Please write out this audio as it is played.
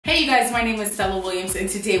Hey you guys, my name is Stella Williams and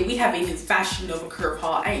today we have a new Fashion Nova Curve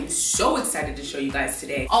haul. I am so excited to show you guys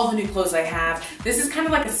today all the new clothes I have. This is kind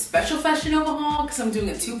of like a special Fashion Nova haul because I'm doing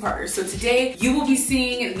a two-parter. So today you will be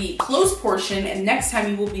seeing the clothes portion and next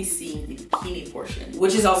time you will be seeing the bikini portion,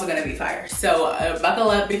 which is also going to be fire. So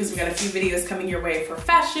buckle up because we got a few videos coming your way for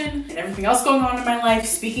fashion and everything else going on in my life.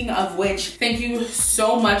 Speaking of which, thank you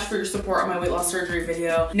so much for your support on my weight loss surgery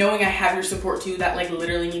video. Knowing I have your support too, that like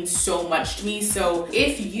literally means so much to me. So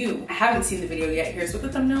if you haven't seen the video yet, here's what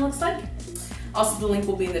the thumbnail looks like. Also, the link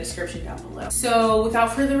will be in the description down below. So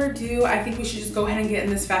without further ado, I think we should just go ahead and get in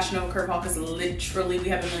this Fashion Nova Curve haul because literally we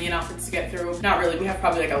have a million outfits to get through. Not really, we have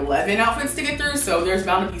probably like 11 outfits to get through, so there's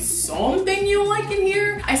bound to be something you'll like in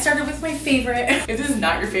here. I started with my favorite. If this is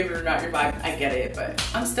not your favorite or not your vibe, I get it, but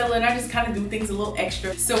I'm Stella and I just kind of do things a little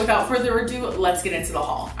extra. So without further ado, let's get into the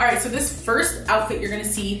haul. All right, so this first outfit you're gonna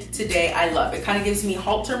see today, I love. It kind of gives me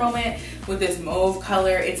halter moment with this mauve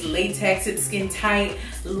color. It's latex, it's skin tight.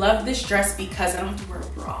 Love this dress because I don't have to wear a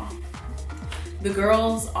bra. The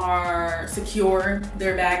girls are secure,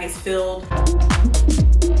 their bag is filled,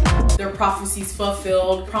 their prophecies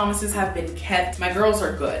fulfilled, promises have been kept. My girls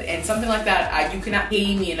are good, and something like that, you cannot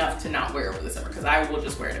pay me enough to not wear over the summer because I will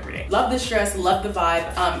just wear it every day. Love this dress, love the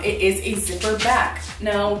vibe. It is a zipper back.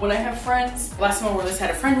 Now, when I have friends, last time I wore this, had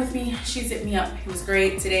a friend with me, she zipped me up. It was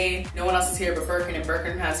great. Today, no one else is here but Birkin, and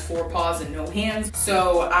Birkin has 4 paws and no hands.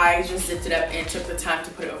 So I just zipped it up and took the time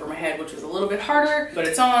to put it over my head, which was a little bit harder, but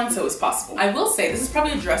it's on, so it's possible. I will say, this is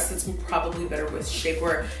probably a dress that's probably better with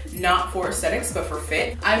shapewear, not for aesthetics, but for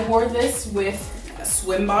fit. I wore this with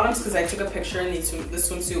swim bottoms because I took a picture in this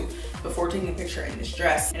swimsuit before taking a picture in this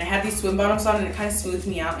dress, and I had these swim bottoms on and it kind of smoothed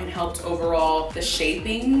me out and helped overall the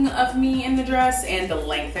shaping of me in the dress and the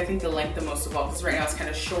length. I think the length the most of all because right now it's kind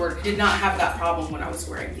of short. Did not have that problem when I was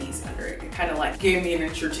wearing these under it. It kind of like gave me an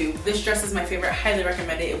inch or two. This dress is my favorite. Highly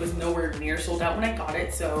recommend it. It was nowhere near sold out when I got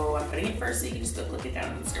it, so I'm putting it first so you can just go click it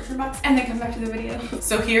down in the description box and then come back to the video.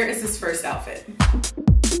 So here is this first outfit.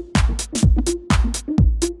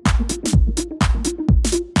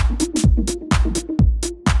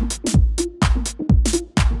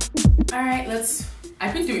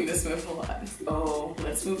 I've been doing this move a lot. Oh,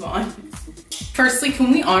 let's move on. Firstly,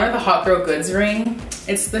 can we honor the Hot Girl Goods ring?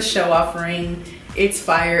 It's the show off ring. It's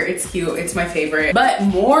fire, it's cute, it's my favorite. But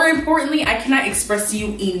more importantly, I cannot express to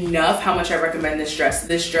you enough how much I recommend this dress.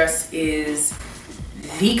 This dress is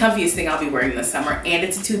the comfiest thing I'll be wearing this summer, and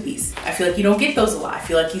it's a 2-piece. I feel like you don't get those a lot. I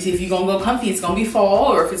feel like if you're gonna go comfy, it's gonna be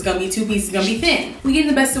fall, or if it's gonna be 2-piece, it's gonna be thin. We get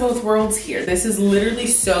the best of both worlds here. This is literally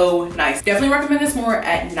so nice. Definitely recommend this more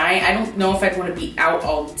at night. I don't know if I'd wanna be out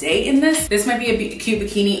all day in this. This might be a cute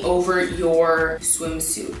bikini over your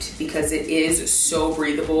swimsuit because it is so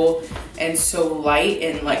breathable and so light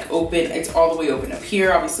and like open. It's all the way open up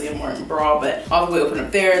here. Obviously I'm wearing a bra, but all the way open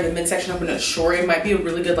up there. The midsection open at short. It might be a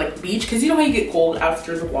really good like beach because you know how you get cold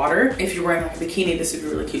after the water. If you're wearing like a bikini, this would be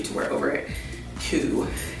really cute to wear over it too.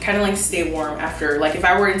 Kind of like stay warm after, like if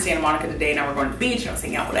I were in Santa Monica today and I were going to the beach and I was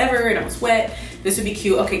hanging out whatever and I was wet, this would be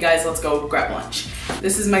cute. Okay guys, let's go grab lunch.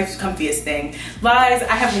 This is my comfiest thing. Guys,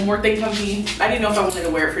 I have one more thing comfy. I didn't know if I wanted to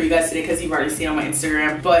wear it for you guys today because you've already seen it on my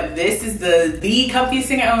Instagram, but this is the comfiest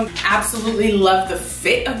thing I own. Absolutely love the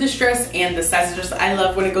fit of this dress and the size of the dress. I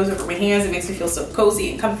love when it goes over my hands. It makes me feel so cozy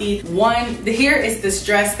and comfy. Here is this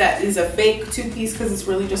dress that is a fake 2-piece because it's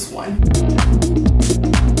really just one.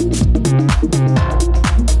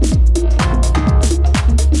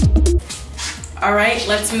 All right,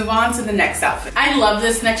 let's move on to the next outfit. I love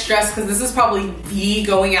this next dress because this is probably the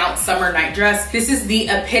going out summer night dress. This is the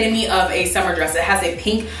epitome of a summer dress. It has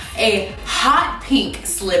a hot pink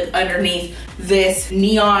slip underneath this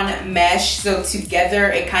neon mesh. So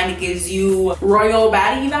together it kind of gives you royal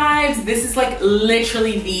baddie vibes. This is like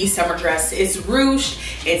literally the summer dress. It's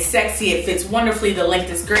ruched, it's sexy, it fits wonderfully, the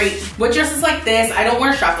length is great. With dresses like this, I don't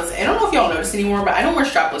wear strapless. I don't know if y'all notice anymore, but I don't wear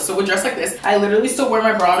strapless. So with dress like this, I literally still wear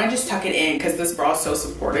my bra and I just tuck it in because this bra is so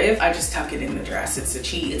supportive. I just tuck it in the dress. It's a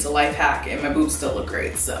cheat, it's a life hack, and my boobs still look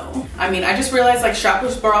great. So, I mean, I just realized like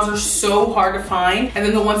strapless bras are so hard to find, and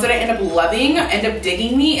then the ones that I end up loving end up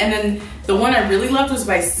digging me, and then the one I really loved was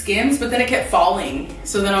by Skims, but then it kept falling.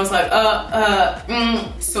 So then I was like,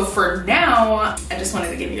 So for now, I just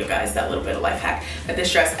wanted to give you guys that little bit of life hack that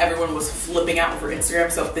this dress everyone was flipping out over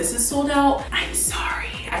Instagram. So if this is sold out, I'm sorry.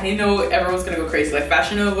 I didn't know everyone was gonna go crazy. Like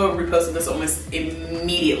Fashion Nova reposted this almost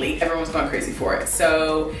immediately. Everyone was going crazy for it.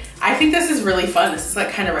 So I think this is really fun. This is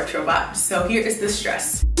like kind of retro vibes. So here is this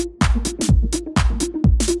dress.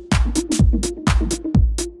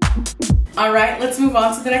 All right, let's move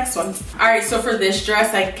on to the next one. All right, so for this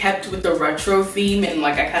dress, I kept with the retro theme and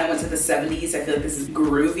like I kind of went to the 70s. I feel like this is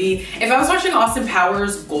groovy. If I was watching Austin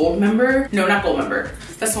Powers Goldmember, no, not Goldmember.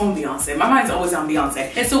 That's the one with Beyonce. My mind's always on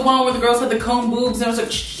Beyonce. It's the one where the girls had the cone boobs and I was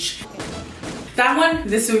like, shh. That one,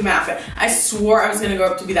 this would be my outfit. I swore I was gonna go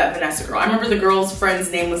up to be that Vanessa girl. I remember the girl's friend's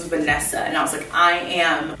name was Vanessa and I was like, I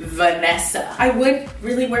am Vanessa. I would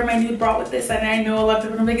really wear my nude bra with this and I know a lot of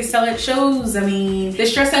people don't think it's Stella, it shows. I mean,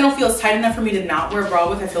 this dress I don't feel is tight enough for me to not wear a bra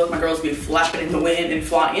with. I feel like my girls be flapping in the wind and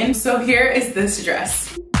flying. So here is this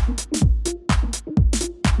dress.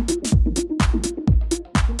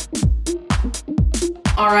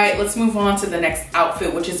 All right, let's move on to the next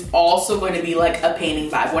outfit, which is also going to be like a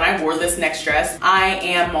painting vibe. When I wore this next dress, I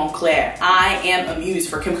am Montclair. I am a muse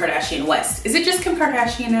for Kim Kardashian West. Is it just Kim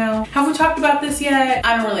Kardashian now? Have we talked about this yet?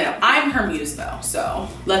 I don't really know. I'm her muse though, so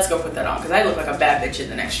let's go put that on because I look like a bad bitch in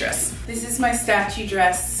the next dress. This is my statue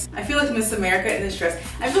dress. I feel like Miss America in this dress.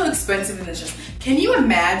 I feel expensive in this dress. Can you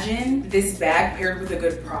imagine this bag paired with a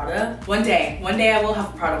good Prada? One day I will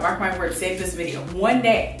have a Prada. Mark my words, save this video. One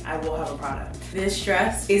day I will have a Prada. This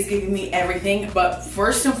dress is giving me everything, but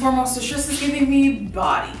first and foremost, this dress is giving me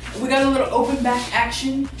body. We got a little open back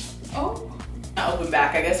action. Oh, not open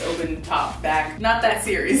back, I guess open top back. Not that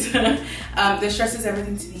serious. This dress is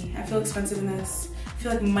everything to me. I feel expensive in this. I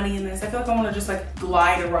feel like money in this. I feel like I want to just like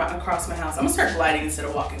glide across my house. I'm gonna start gliding instead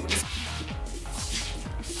of walking.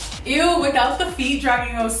 Ew, without the feet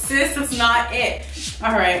dragging, oh sis, that's not it.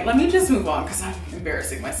 All right, let me just move on because I'm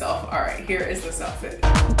embarrassing myself. All right, here is this outfit.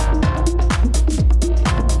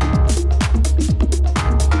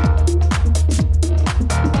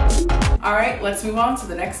 All right, let's move on to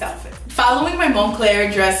the next outfit. Following my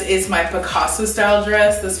Montclair dress is my Picasso style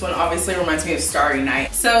dress. This one obviously reminds me of Starry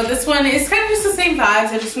Night. So this one is kind of just the same vibes.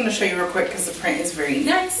 I just want to show you real quick because the print is very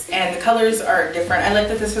nice and the colors are different. I like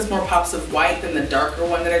that this has more pops of white than the darker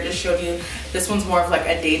one that I just showed you. This one's more of like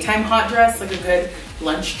a daytime hot dress, like a good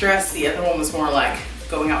lunch dress. The other one was more like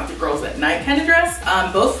going out with your girls at night kind of dress.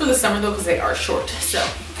 Both for the summer though because they are short. So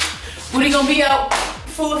booty gonna be out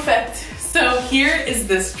full effect. So here is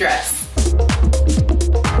this dress.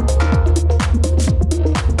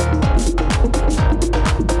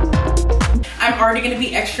 I'm already gonna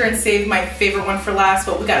be extra and save my favorite one for last,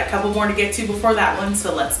 but we got a couple more to get to before that one,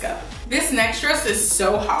 so let's go. This next dress is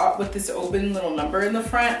so hot with this open little number in the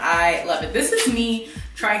front. I love it. This is me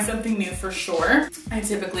trying something new for sure. I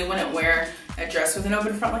typically wouldn't wear a dress with an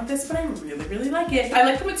open front like this, but I really, really like it. I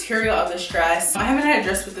like the material of this dress. I haven't had a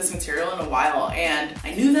dress with this material in a while, and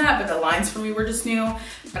I knew that, but the lines for me were just new,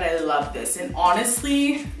 but I love this. And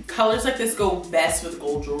honestly, colors like this go best with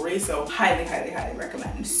gold jewelry, so highly, highly, highly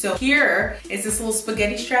recommend. So here is this little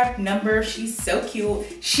spaghetti strap number. She's so cute.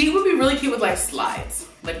 She would be really cute with like slides.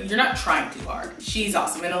 Like you're not trying too hard. She's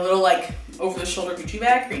awesome. In a little like over the shoulder Gucci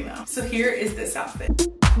bag, primo. So here is this outfit.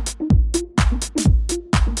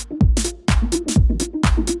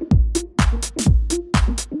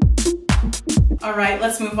 All right,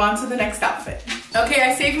 let's move on to the next outfit. Okay,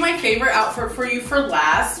 I saved my favorite outfit for you for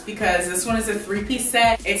last because this one is a 3-piece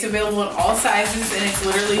set. It's available in all sizes and it's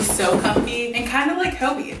literally so comfy and kind of like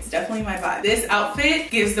Hobie. It's definitely my vibe. This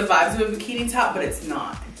outfit gives the vibes of a bikini top, but it's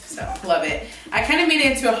not. So love it. I kind of made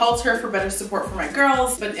it into a halter for better support for my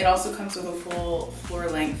girls, but it also comes with a full floor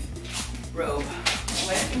length robe.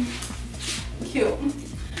 Cute.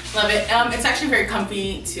 Love it. It's actually very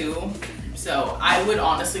comfy too. So I would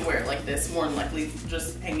honestly wear it like this, more than likely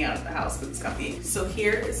just hanging out at the house because it's comfy. So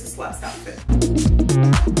here is this last outfit.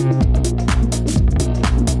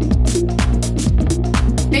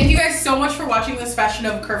 Thank you guys so much for watching this Fashion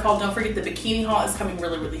Nova Curve haul. Don't forget the bikini haul is coming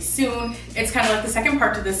really, really soon. It's kind of like the second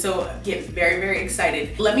part to this, so get very, very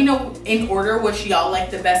excited. Let me know in order which y'all like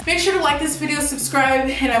the best. Make sure to like this video, subscribe,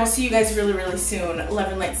 and I will see you guys really, really soon. Love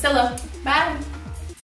and light, Stella. Bye.